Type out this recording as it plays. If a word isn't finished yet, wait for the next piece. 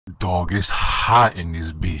Dog, it's hot in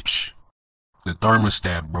this bitch. The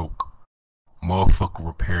thermostat broke. Motherfucker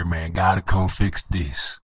repairman gotta come fix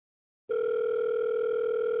this.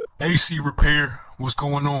 AC repair, what's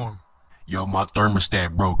going on? Yo, my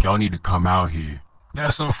thermostat broke. Y'all need to come out here.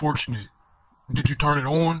 That's unfortunate. Did you turn it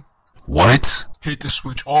on? What? Hit the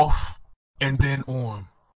switch off and then on.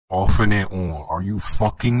 Off and then on. Are you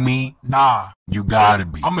fucking me? Nah. You gotta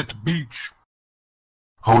be. I'm at the beach.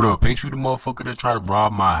 Hold up, ain't you the motherfucker that tried to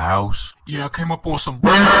rob my house? Yeah, I came up on some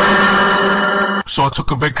so I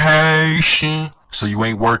took a vacation. So you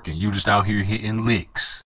ain't working, you just out here hitting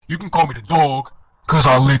licks. You can call me the dog, cause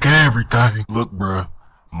I lick everything. Look bruh,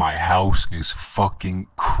 my house is fucking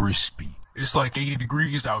crispy. It's like 80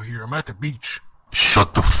 degrees out here, I'm at the beach.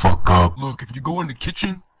 Shut the fuck up. Look, if you go in the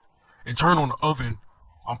kitchen and turn on the oven,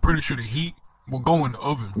 I'm pretty sure the heat will go in the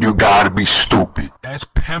oven. You gotta be stupid. That's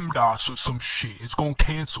PEMDAS or some shit. It's gonna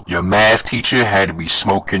cancel. Your math teacher had to be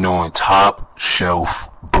smoking on top shelf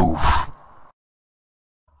booth.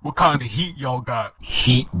 What kind of heat y'all got?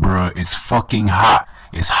 Heat, bruh. It's fucking hot.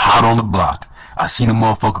 It's hot on the block. I seen a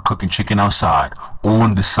motherfucker cooking chicken outside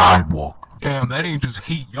on the sidewalk. Damn, that ain't just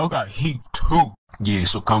heat. Y'all got heat too. Yeah,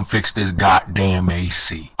 so come fix this goddamn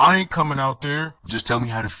AC. I ain't coming out there. Just tell me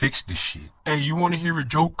how to fix this shit. Hey, you wanna hear a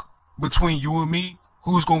joke? Between you and me,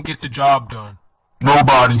 who's gonna get the job done?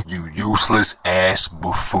 Nobody. You useless ass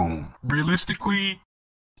buffoon. Realistically,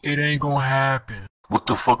 it ain't gonna happen. What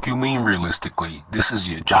the fuck you mean realistically? This is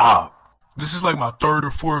your job. This is like my third or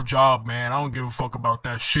fourth job, man. I don't give a fuck about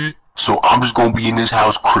that shit. So I'm just gonna be in this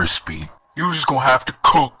house crispy. You just gonna have to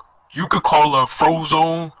cook. You could call up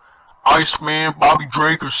Frozone, Iceman, Bobby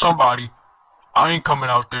Drake, or somebody. I ain't coming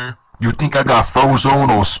out there. You think I got Frozone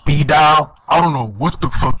on speed dial? I don't know what the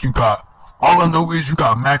fuck you got. All I know is you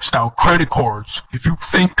got maxed out credit cards. If you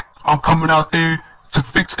think I'm coming out there to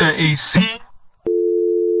fix that AC,